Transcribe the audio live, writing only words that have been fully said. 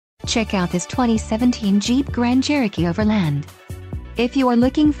Check out this 2017 Jeep Grand Cherokee Overland. If you are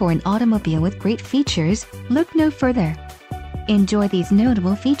looking for an automobile with great features, look no further. Enjoy these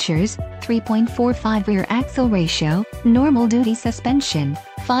notable features: 3.45 rear axle ratio, normal duty suspension,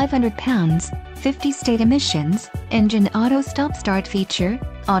 500 pounds, 50 state emissions, engine auto stop start feature,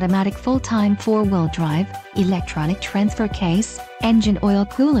 automatic full-time 4-wheel drive, electronic transfer case, engine oil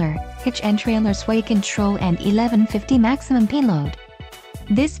cooler, hitch and trailer sway control, and 1150 maximum payload.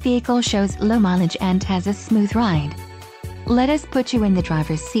 This vehicle shows low mileage and has a smooth ride. Let us put you in the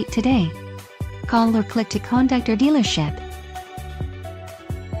driver's seat today. Call or click to contact our dealership.